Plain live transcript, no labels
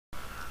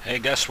Hey,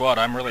 guess what?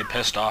 I'm really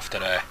pissed off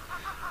today.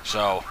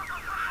 So,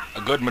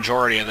 a good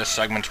majority of this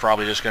segment's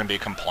probably just going to be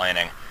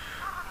complaining.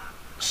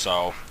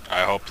 So,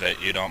 I hope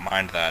that you don't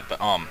mind that. But,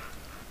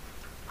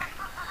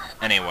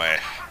 anyway.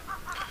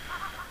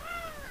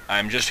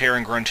 I'm just here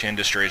in Grunty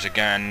Industries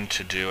again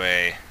to do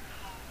a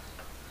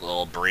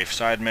little brief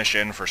side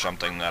mission for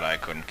something that I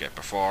couldn't get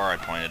before, I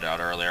pointed out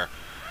earlier.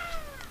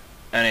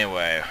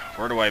 Anyway,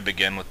 where do I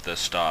begin with this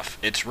stuff?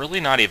 It's really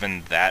not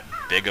even that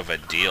big of a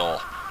deal,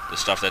 the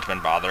stuff that's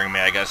been bothering me.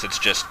 I guess it's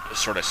just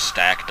sort of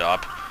stacked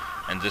up,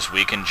 and this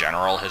week in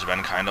general has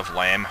been kind of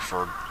lame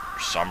for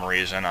some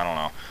reason, I don't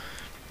know.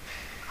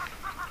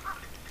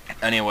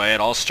 Anyway,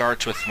 it all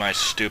starts with my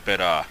stupid,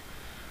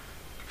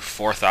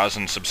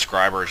 4,000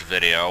 subscribers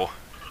video,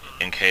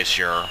 in case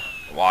you're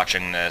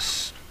watching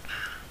this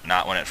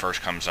not when it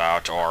first comes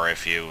out, or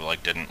if you,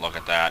 didn't look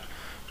at that.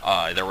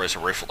 There was a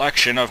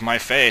reflection of my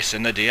face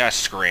in the DS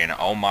screen.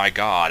 Oh my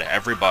god,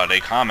 everybody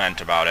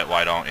comment about it,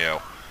 why don't you?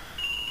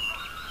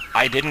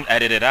 I didn't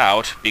edit it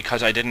out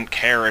because I didn't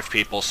care if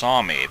people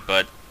saw me,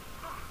 but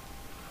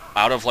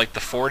out of the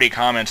 40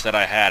 comments that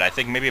I had, I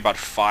think maybe about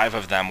 5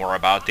 of them were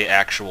about the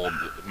actual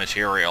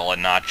material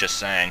and not just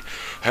saying,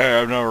 "Hey,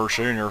 I've never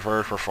seen your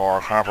face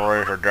before, I can't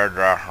believe you did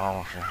that."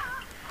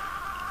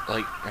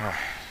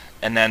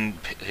 And then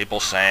people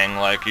saying,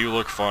 "You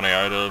look funny,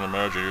 I didn't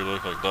imagine you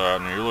look like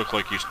that, and you look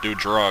like you do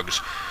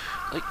drugs."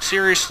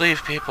 Seriously,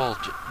 people,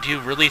 do you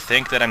really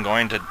think that I'm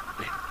going to,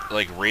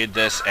 read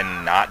this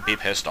and not be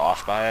pissed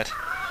off by it?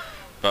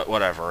 But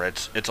whatever,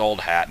 it's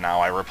old hat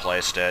now, I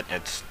replaced it,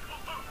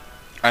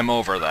 I'm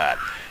over that.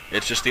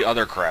 It's just the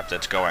other crap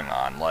that's going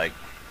on,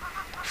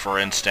 for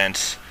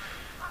instance,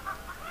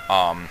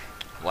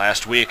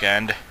 last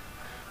weekend,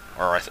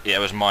 or yeah, it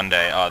was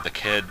Monday,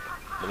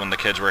 when the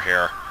kids were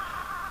here,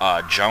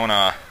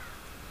 Jonah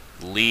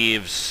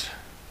leaves,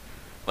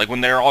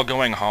 when they're all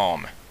going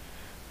home,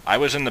 I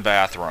was in the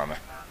bathroom,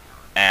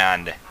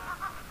 and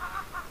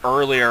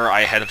earlier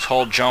I had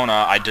told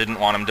Jonah I didn't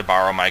want him to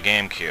borrow my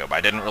GameCube. I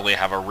didn't really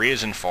have a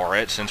reason for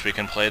it, since we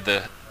can play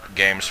the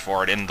games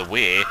for it in the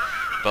Wii,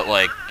 but,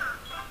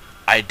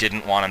 I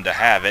didn't want him to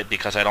have it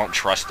because I don't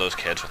trust those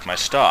kids with my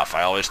stuff.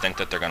 I always think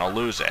that they're gonna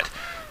lose it.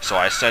 So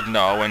I said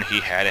no, and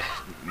he had a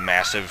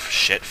massive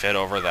shit fit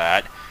over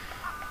that.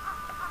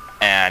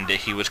 And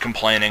he was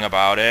complaining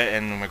about it,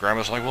 and my grandma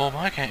was like, "Well,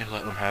 why can't you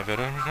let him have it?"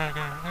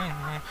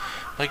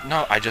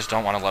 No, I just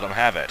don't want to let him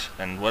have it.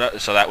 And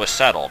so that was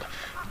settled.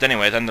 But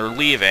anyway, then they're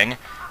leaving,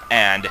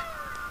 and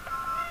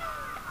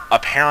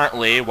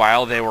apparently,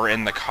 while they were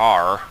in the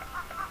car...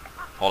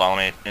 Hold on,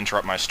 let me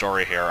interrupt my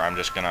story here. I'm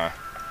just gonna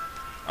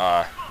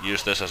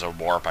use this as a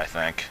warp, I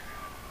think.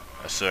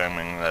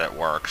 Assuming that it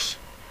works.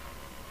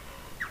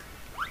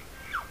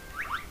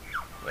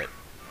 Wait.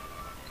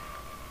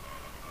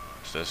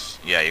 This,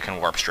 yeah, you can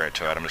warp straight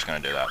to it. I'm just gonna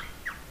do that.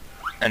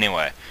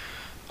 Anyway,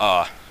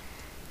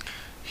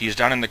 he's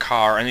down in the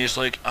car, and he's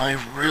like, "I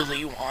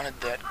really wanted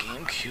that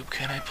GameCube,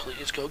 can I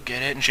please go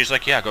get it?" And she's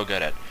like, "Yeah, go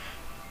get it."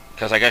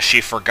 Because I guess she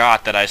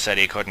forgot that I said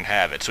he couldn't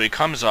have it. So he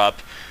comes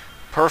up,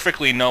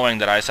 perfectly knowing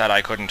that I said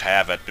I couldn't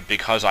have it, but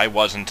because I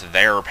wasn't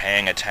there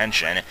paying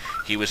attention,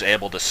 he was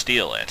able to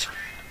steal it.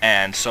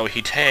 And so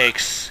he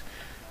takes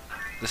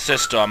the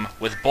system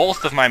with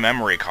both of my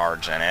memory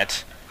cards in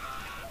it,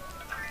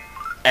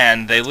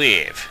 and they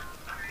leave.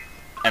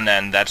 And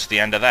then that's the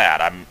end of that.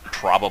 I'm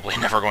probably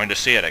never going to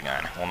see it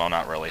again. Well, no,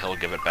 not really. He'll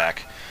give it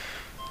back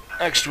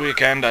next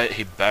weekend.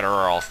 He better,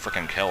 or I'll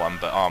frickin' kill him.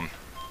 But,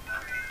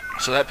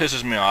 so that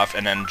pisses me off.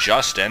 And then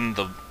Justin,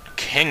 the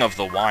king of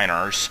the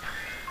whiners,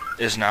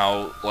 is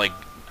now,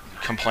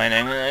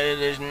 complaining,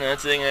 "There's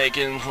nothing I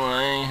can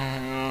play."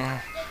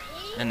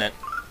 And then,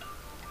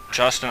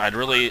 Justin,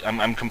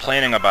 I'm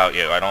complaining about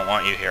you. I don't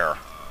want you here.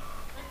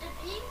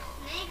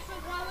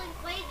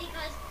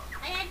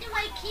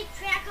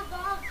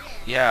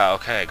 Yeah,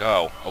 okay,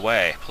 go.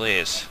 Away,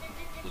 please.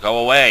 Go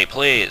away,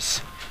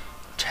 please.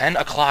 10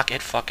 o'clock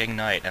at fucking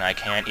night, and I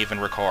can't even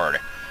record.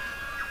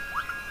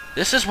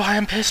 This is why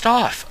I'm pissed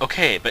off.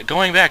 Okay, but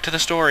going back to the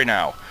story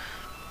now.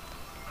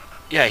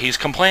 Yeah, he's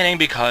complaining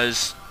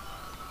because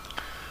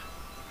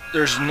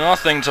there's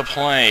nothing to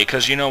play,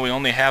 because, we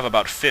only have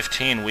about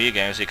 15 Wii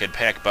games he could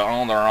pick, but,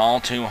 they're all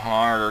too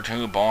hard or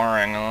too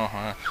boring.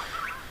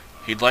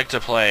 He'd like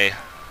to play,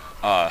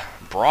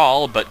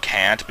 Brawl, but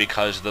can't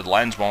because the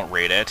lens won't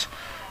read it,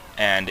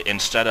 and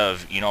instead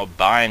of,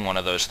 buying one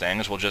of those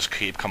things, we'll just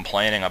keep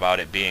complaining about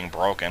it being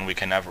broken. We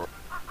can never...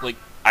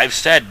 I've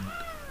said,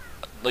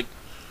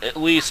 at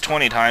least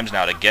 20 times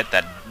now to get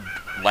that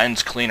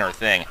lens cleaner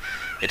thing.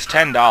 It's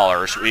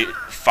 $10. We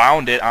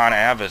found it on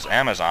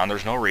Amazon.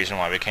 There's no reason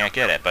why we can't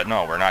get it, but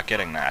no, we're not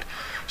getting that.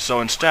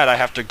 So instead, I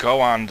have to go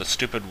on the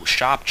stupid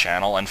shop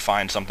channel and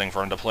find something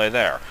for him to play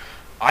there.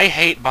 I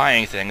hate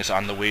buying things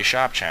on the Wii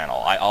Shop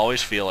channel. I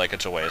always feel like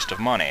it's a waste of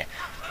money.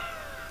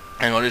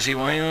 And what does he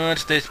want? He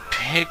wants this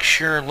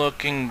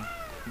picture-looking...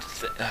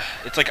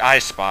 It's like I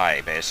Spy,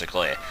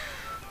 basically.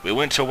 We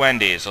went to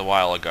Wendy's a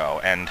while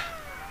ago, and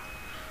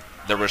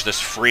there was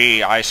this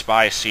free I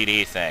Spy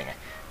CD thing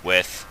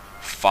with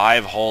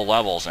 5 whole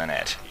levels in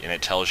it, and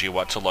it tells you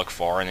what to look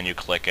for, and then you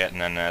click it,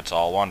 and then it's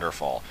all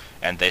wonderful.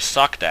 And they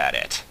sucked at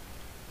it.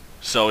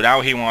 So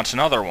now he wants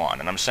another one,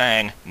 and I'm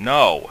saying,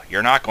 no,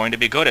 you're not going to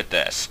be good at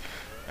this.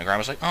 And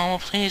Grandma's like, oh,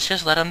 please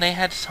just let them, they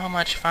had so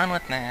much fun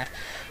with that.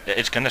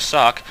 It's gonna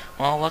suck.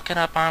 Well, look it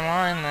up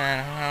online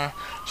then.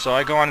 So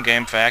I go on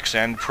GameFAQs,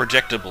 and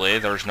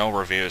predictably, there's no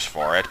reviews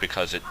for it,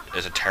 because it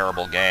is a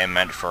terrible game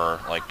meant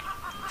for, like,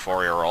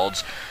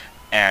 4-year-olds.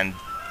 And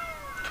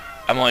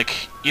I'm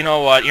like, you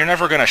know what, you're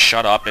never gonna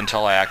shut up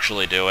until I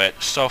actually do it,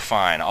 so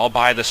fine, I'll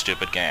buy the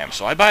stupid game.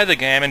 So I buy the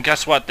game, and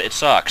guess what? It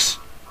sucks.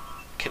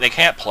 They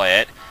can't play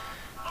it.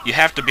 You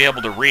have to be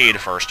able to read,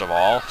 first of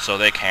all, so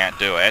they can't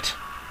do it.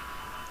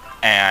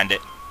 And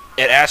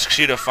it asks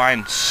you to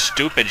find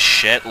stupid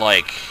shit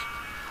like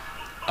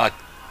a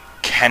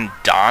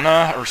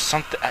kendana or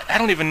something. I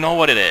don't even know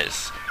what it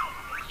is.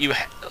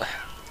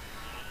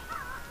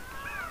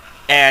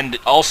 And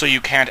also you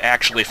can't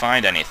actually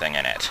find anything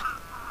in it.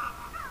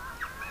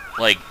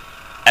 Like,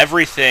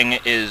 everything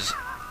is,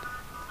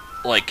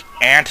 like,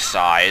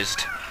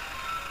 ant-sized,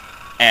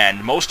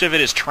 and most of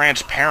it is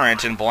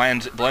transparent and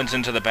blends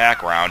into the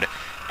background,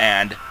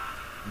 and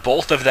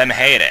both of them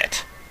hate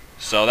it.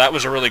 So that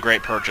was a really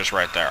great purchase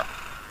right there.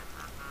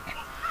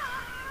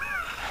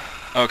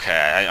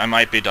 Okay, I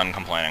might be done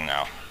complaining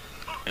now.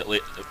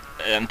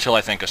 Until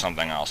I think of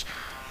something else.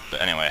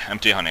 But anyway,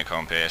 empty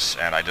honeycomb piece,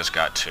 and I just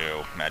got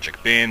 2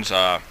 magic beans.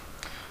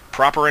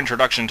 Proper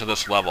introduction to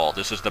this level.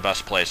 This is the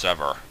best place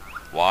ever.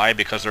 Why?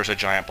 Because there's a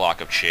giant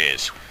block of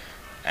cheese.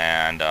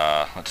 And,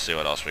 let's see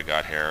what else we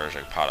got here. There's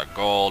a pot of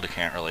gold. You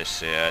can't really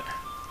see it.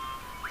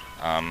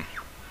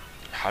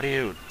 How do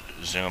you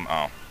zoom?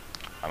 Oh,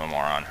 I'm a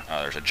moron.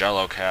 There's a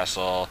Jello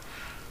castle.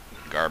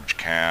 Garbage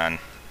can.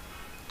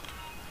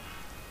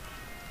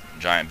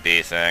 Giant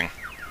bee thing.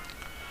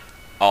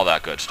 All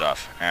that good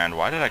stuff. And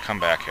why did I come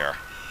back here?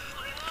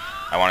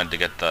 I wanted to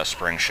get the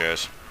spring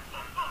shoes.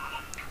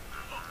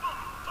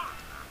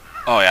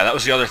 Oh yeah, that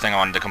was the other thing I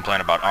wanted to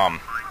complain about.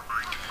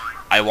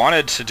 I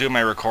wanted to do my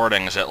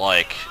recordings at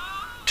like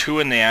 2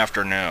 in the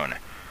afternoon,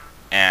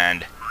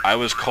 and I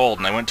was cold,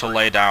 and I went to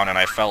lay down, and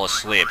I fell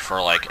asleep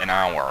for like an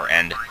hour,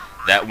 and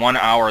that 1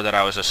 hour that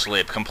I was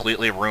asleep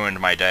completely ruined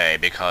my day,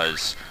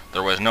 because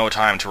there was no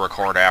time to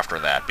record after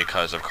that,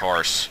 because of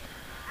course,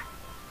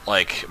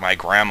 like, my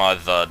grandma,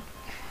 the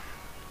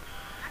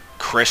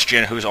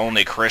Christian who's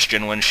only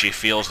Christian when she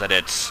feels that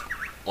it's,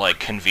 like,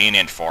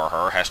 convenient for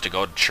her, has to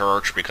go to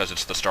church because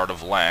it's the start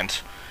of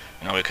Lent.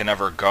 You know, we can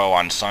never go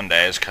on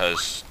Sundays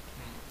because,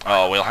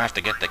 oh, we'll have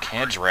to get the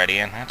kids ready,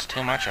 and that's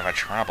too much of a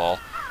trouble.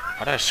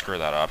 How did I screw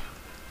that up?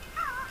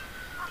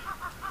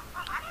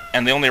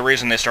 And the only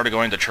reason they started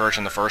going to church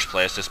in the first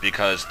place is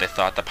because they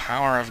thought the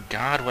power of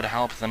God would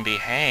help them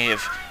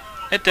behave.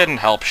 It didn't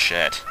help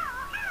shit.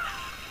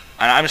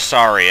 And I'm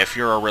sorry if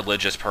you're a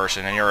religious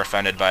person and you're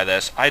offended by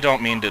this. I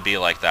don't mean to be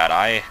like that.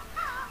 I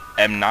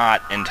am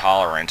not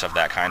intolerant of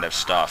that kind of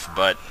stuff,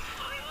 but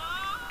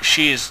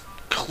she's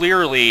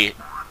clearly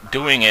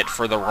doing it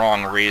for the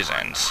wrong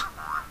reasons.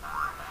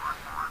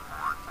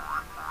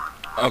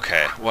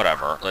 Okay,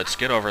 whatever. Let's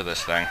get over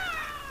this thing.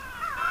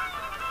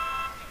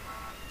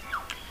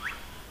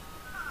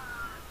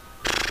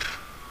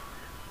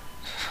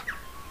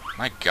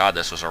 My god,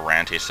 this was a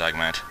ranty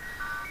segment.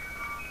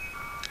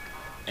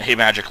 He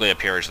magically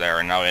appears there,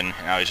 and now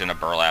he's in a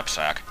burlap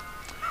sack.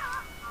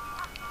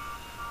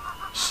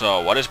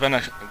 So, what has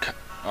been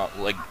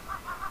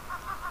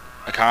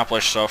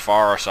accomplished so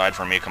far, aside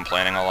from me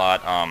complaining a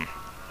lot?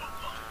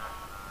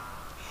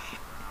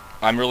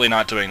 I'm really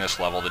not doing this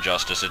level the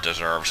justice it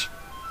deserves.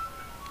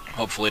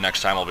 Hopefully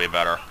next time will be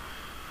better.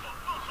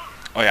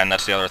 Oh yeah, and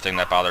that's the other thing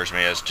that bothers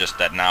me, is just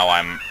that now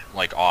I'm,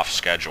 like, off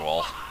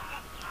schedule.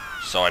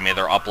 So I'm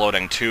either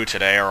uploading 2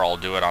 today, or I'll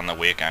do it on the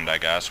weekend, I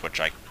guess, which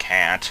I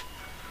can't.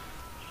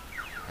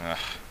 Ugh.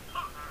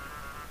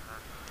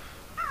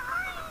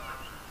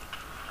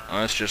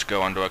 Let's just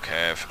go into a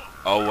cave.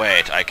 Oh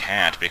wait, I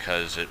can't,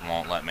 because it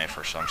won't let me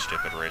for some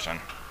stupid reason.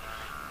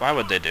 Why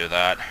would they do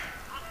that?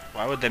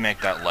 Why would they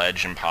make that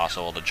ledge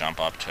impossible to jump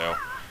up to?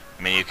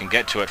 I mean, you can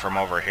get to it from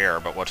over here,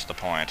 but what's the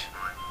point?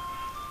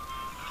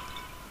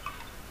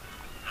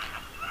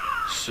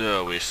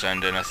 So, we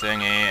send in a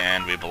thingy,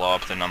 and we blow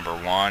up the number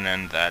 1,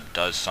 and that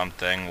does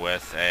something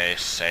with a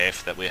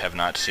safe that we have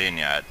not seen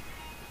yet.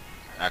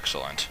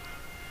 Excellent.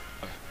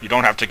 You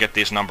don't have to get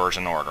these numbers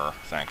in order,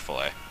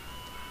 thankfully.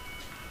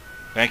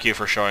 Thank you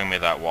for showing me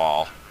that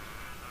wall.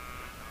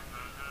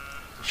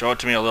 Show it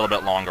to me a little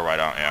bit longer, why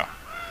don't you?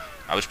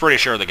 I was pretty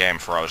sure the game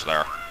froze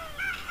there.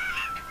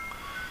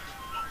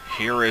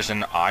 Here is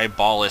an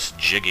eyeballous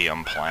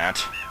Jigium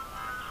plant.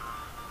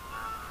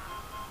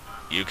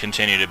 You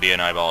continue to be an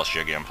eyeballous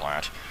Jigium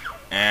plant.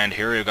 And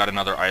here you've got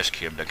another ice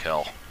cube to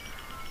kill.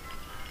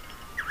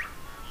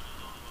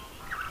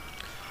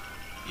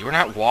 You're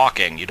not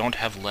walking, you don't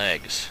have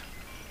legs.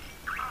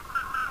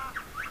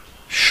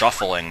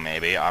 Shuffling,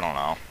 maybe, I don't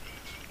know.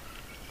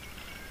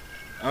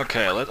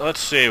 Okay, let's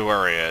see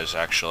where he is,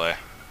 actually.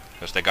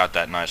 Because they got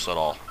that nice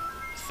little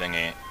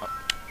thingy. Oh,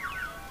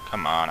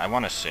 come on, I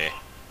want to see.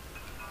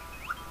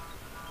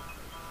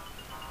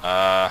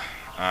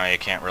 You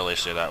can't really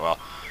see that well.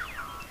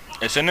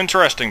 It's an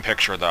interesting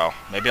picture, though.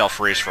 Maybe I'll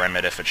freeze frame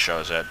it if it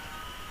shows it.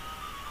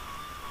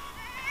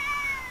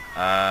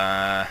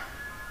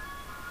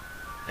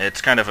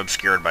 It's kind of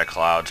obscured by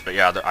clouds, but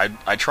yeah,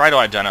 I try to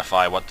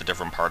identify what the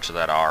different parts of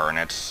that are, and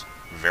it's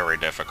very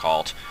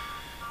difficult.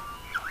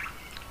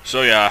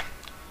 So yeah,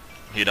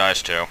 he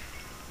dies too.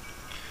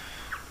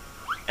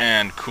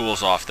 And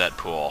cools off that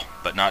pool,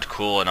 but not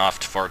cool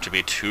enough for it to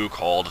be too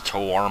cold to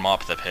warm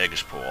up the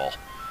pig's pool.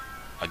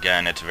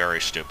 Again, it's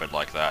very stupid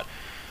like that.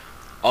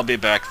 I'll be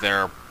back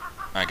there,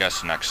 I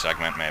guess next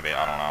segment maybe,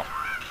 I don't know.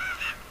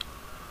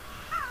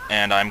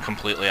 And I'm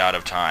completely out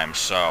of time,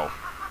 so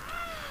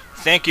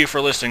thank you for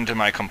listening to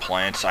my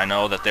complaints. I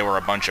know that they were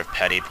a bunch of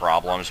petty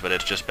problems, but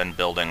it's just been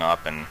building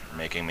up and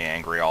making me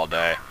angry all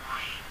day.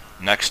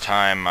 Next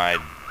time, I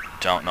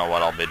don't know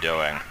what I'll be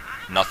doing.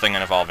 Nothing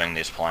involving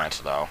these plants,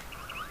 though.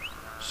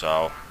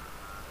 So,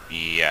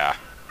 yeah.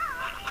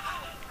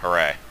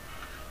 Hooray.